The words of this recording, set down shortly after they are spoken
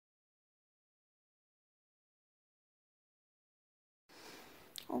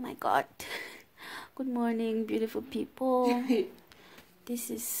Oh my god. Good morning, beautiful people. This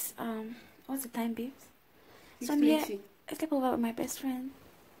is what's the time, babes? So I'm here. I slept over with my best friend.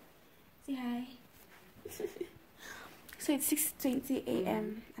 Say hi. So it's 6:20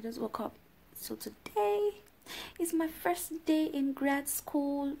 a.m. I just woke up. So today is my first day in grad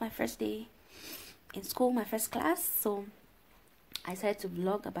school, my first day in school, my first class. So I decided to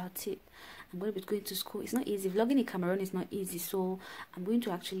vlog about it. I'm going to be going to school. It's not easy. Vlogging in Cameroon is not easy. So I'm going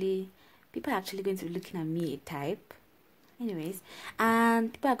to people are actually going to be looking at me a type. Anyways,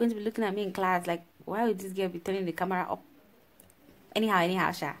 and people are going to be looking at me in class like, why would this girl be turning the camera up?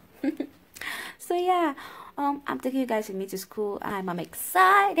 Anyhow, sha. So yeah, I'm taking you guys with me to school. I'm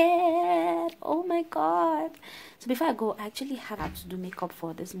excited. Oh my god. So before I go, I actually have to do makeup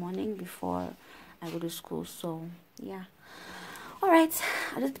for this morning before I go to school. So yeah. Alright,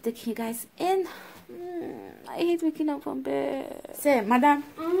 I'll just be taking you guys in. I hate waking up from bed. Say, madam,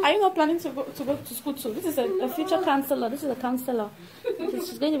 are you not planning to go to school too? This is a future counselor. This is a counselor.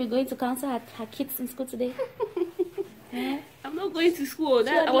 She's going to be going to counsel her kids in school today. Yeah. I'm not going to school.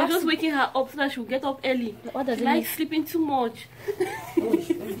 I was just waking her up so that she'll get up early. What does she likes sleeping too much.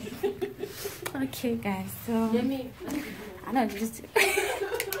 Okay, guys. So I know just.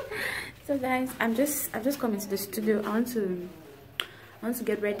 So guys, I've just come into the studio. I want to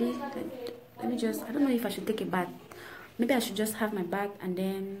get ready. Let me just, I don't know if I should take a bath. Maybe I should just have my bath and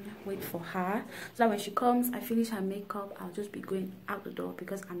then wait for her. So that when she comes, I finish her makeup, I'll just be going out the door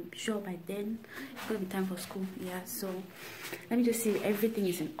because I'm sure by then it's going to be time for school. Yeah, so let me just see if everything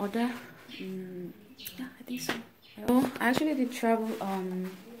is in order. Yeah, I think so. Oh, I actually did travel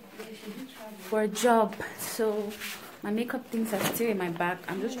for a job. So my makeup things are still in my bag.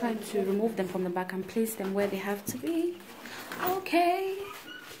 I'm just trying to remove them from the bag and place them where they have to be. Okay.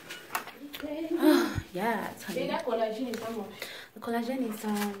 Oh, yeah. The collagen is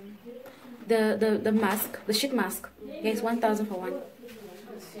the mask, the sheet mask. Yeah, it's 1,000 for one.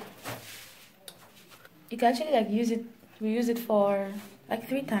 You can actually like use it. We use it for like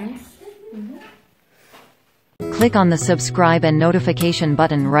 3 times. Click on the subscribe and notification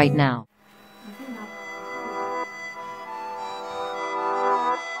button right now.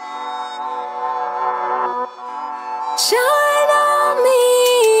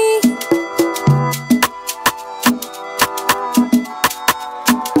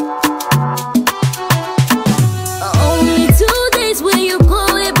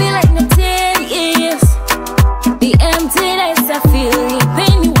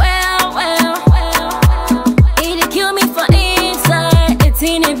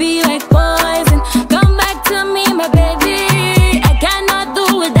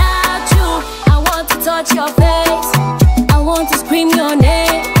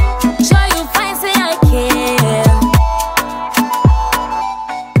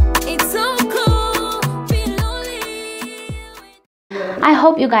 I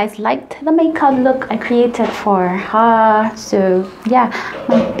hope you guys liked the makeup look I created for her. So yeah,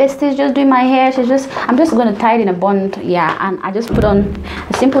 my bestie's just doing my hair. I'm just gonna tie it in a bun. Yeah, and I just put on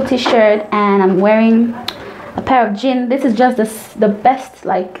a simple t-shirt and I'm wearing a pair of jeans. This is just the best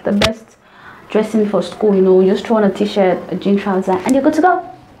dressing for school, you know. You just throw on a t-shirt, a jean trouser, and you're good to go.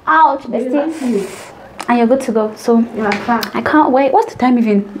 Ouch, bestie. And you're good to go. So I can't wait. What's the time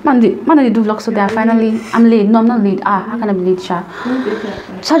even? Monday do vlog, so that finally I'm late. No, I'm not late. How can I be late, Sha?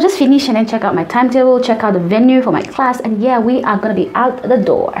 So I'll just finish and then check out my timetable, check out the venue for my class, and yeah, we are gonna be out the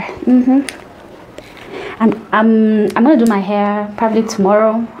door. And I'm gonna do my hair probably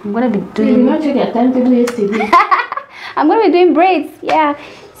tomorrow. I'm gonna be doing. I'm gonna be doing braids. Yeah.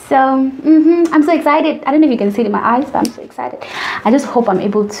 So I'm so excited. I don't know if you can see it in my eyes, but I'm so excited. I just hope I'm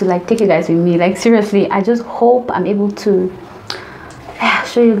able to like take you guys with me. Like seriously, I just hope I'm able to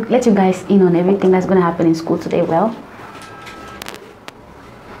let you guys in on everything that's gonna happen in school today. Well,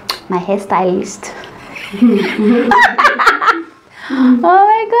 my hairstylist. Oh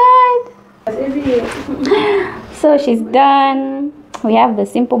my god. So she's done. We have the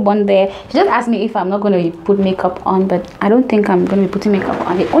simple bun there. She just asked me if I'm not going to put makeup on, but I don't think I'm going to be putting makeup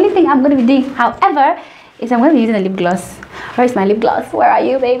on. The only thing I'm going to be doing, however, is I'm going to be using a lip gloss. Where is my lip gloss? Where are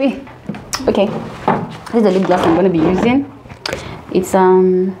you, baby? Okay, this is the lip gloss I'm going to be using. It's a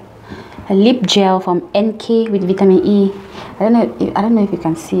lip gel from NK with vitamin E. I don't know if you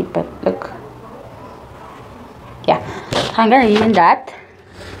can see it, but look. Yeah, I'm going to be using that.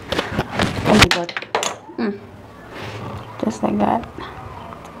 Oh my god. Just like that.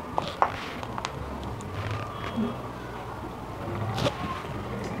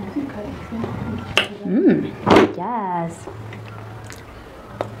 Yes.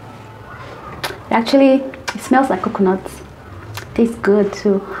 Actually, it smells like coconuts. tastes good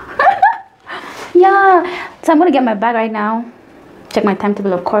too. Yeah, so I'm gonna get my bag right now, check my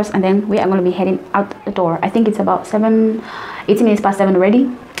timetable of course, and then we are gonna be heading out the door. I think it's about 18 minutes past 7 already,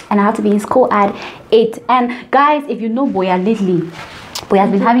 and I have to be in school at 8. And guys, if you know Buea lately, Buea has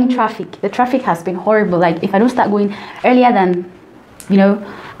been having traffic. The traffic has been horrible. Like if I don't start going earlier than, you know,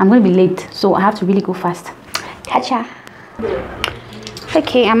 I'm gonna be late, so I have to really go fast. Catch ya.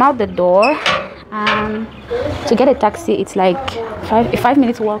 Okay, I'm out the door. To get a taxi, it's like a 5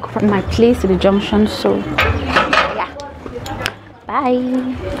 minutes walk from my place to the junction. So yeah,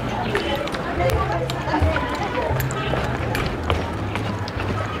 bye.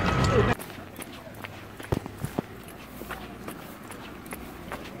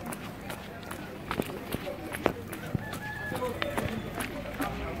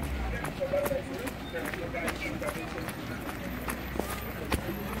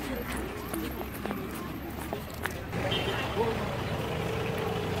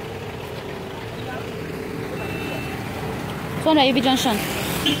 So na UB Junction.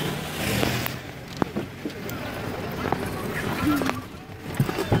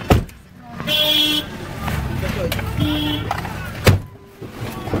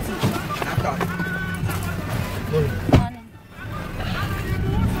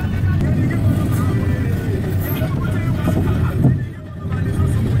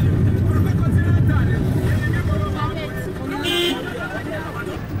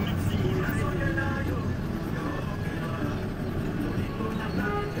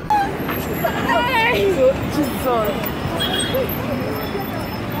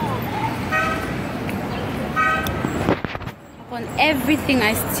 On everything,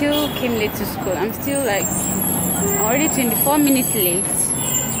 I still came late to school. I'm still like already 24 minutes late,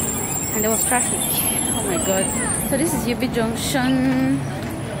 and there was traffic. Oh my god. So this is UB Junction.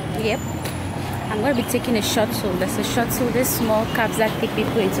 Yep, I'm gonna be taking a shuttle. There's a shuttle, there's small cabs that take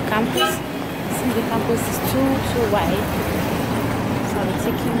people into campus. Since the campus is too wide, so I'll be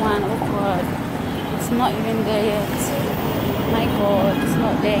taking one. Oh god, it's not even there yet. My god, it's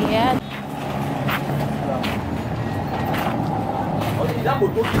not there yet.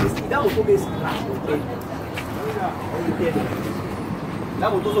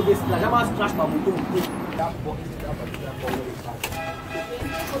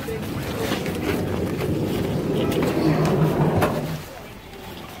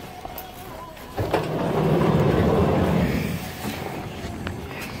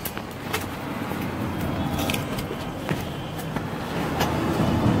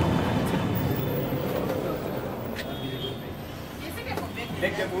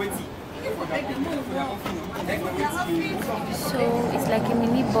 So it's like a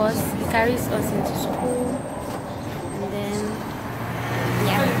mini bus. It carries us into school, and then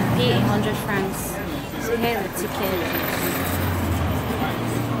yeah, we pay 100 francs. So here's the ticket.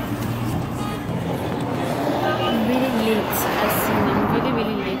 I'm really late. I'm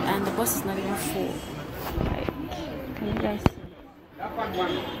really late, and the bus is not even full. Like, can you guys see?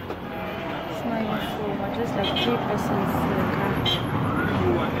 It's not even full. We're just like 3 persons in the car.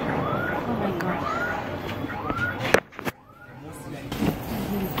 Oh my god.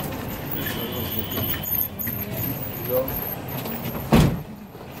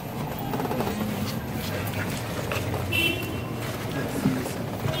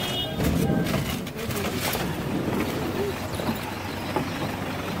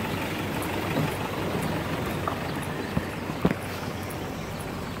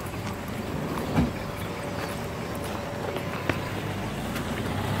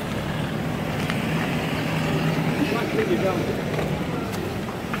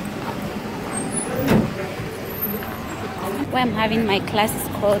 Where I'm having my class is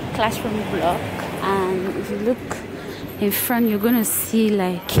called Classroom Block, and if you look in front, you're gonna see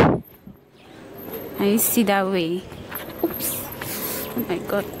like, and you see that way. Oops! Oh my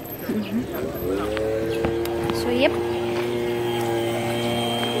god. So yep,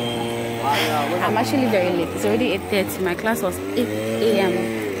 I'm actually very late. It's already 8:30. My class was 8 a.m.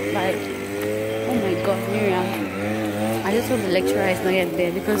 Like, oh my god, Miriam. I just hope the lecturer is not yet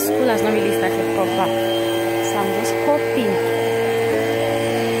there because school has not really started proper. So I'm just hoping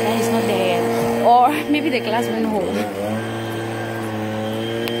that he's not there yet. Or maybe the class went home.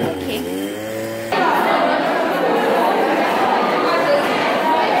 Okay.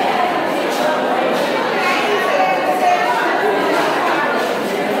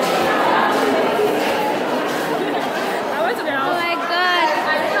 Oh my god.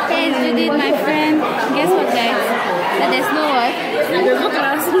 Hey Judith, my friend. Guess what guys? That there's no what? There's no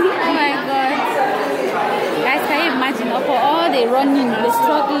class. Oh my god. Guys, can you imagine? For all the running, the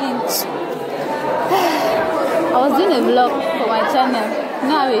struggling. I was doing a vlog for my channel. You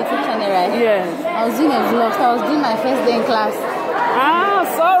know I have a YouTube channel, right? Yes. I was doing a vlog, so I was doing my first day in class. Ah,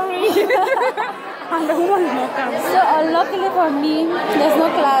 sorry. And the woman is not coming. So unluckily for me, there's no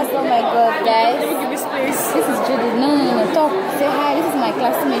class. Oh my god, guys. Let me give you space. This is Judith. No. Talk. Say hi. This is my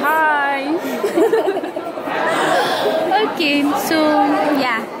classmate. Hi. Okay, so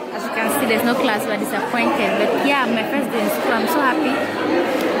yeah, as you can see, there's no class. We're disappointed. But yeah, my first day in school, I'm so happy.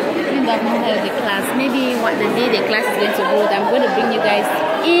 Even though I've not heard the class, maybe what the day the class is going to hold, I'm going to bring you guys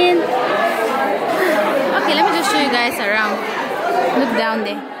in. Okay, let me just show you guys around. Look down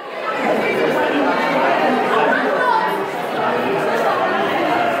there.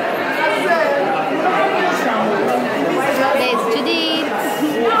 There's Judith.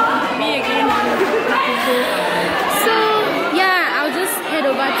 Me again. So yeah, I'll just head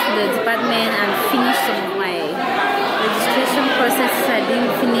over to the department and finish some of my registration processes. I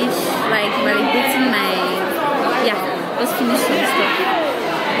didn't finish, like validating my, just finish some stuff.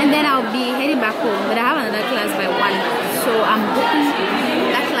 And then I'll be heading back home, but I have another class by 1. So I'm hoping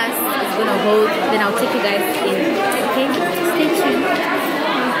that class is gonna hold, then I'll take you guys in. Okay, stay tuned.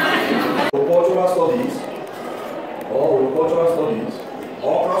 Cultural studies or cross-cultural studies,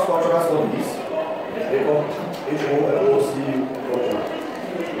 they call HOLOC culture.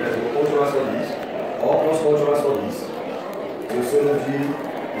 Yes, cultural studies or cross-cultural studies, sociology,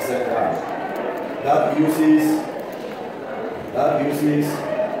 etc. That uses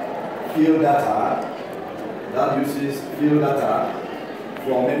field data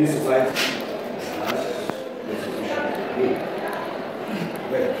from many societies. You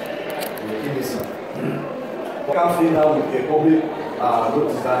can't feel now with a public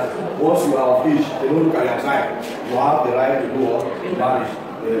notice that once you are of age, they don't look at your time. You have the right to go on marriage.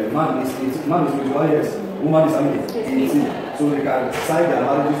 Man is 21 years, woman is 18. So they can sign their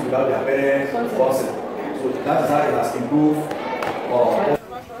marriages without their parents' consent. So that is how it has improved.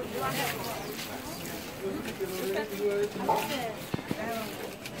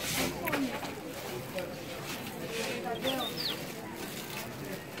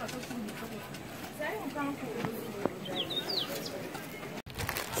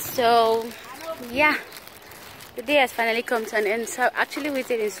 So yeah, the day has finally come to an end. So I actually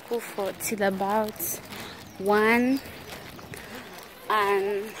waited in school for till about 1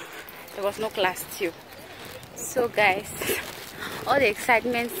 and there was no class too. So guys, all the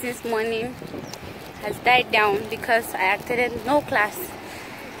excitement since morning has died down because I attended no class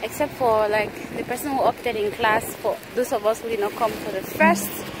except for like the person who opted in class. For those of us who did not come for the first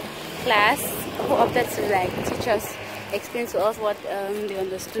class, who opted to like teach us, explain to us what they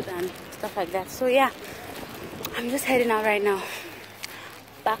understood and stuff like that. So yeah, I'm just heading out right now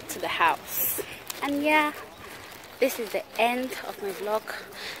back to the house. And yeah, this is the end of my vlog.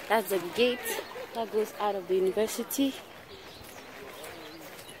 That's the gate that goes out of the university.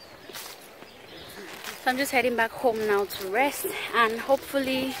 So I'm just heading back home now to rest, and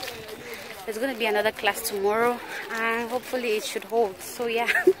hopefully there's going to be another class tomorrow and hopefully it should hold. So yeah,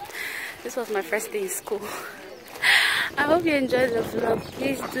 this was my first day in school. I hope you enjoyed the vlog.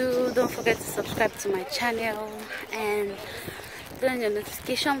 Please don't forget to subscribe to my channel and turn on your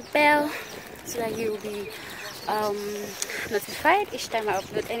notification bell so that you'll be notified each time I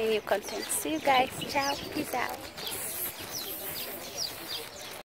upload any new content. See you guys. Ciao. Peace out.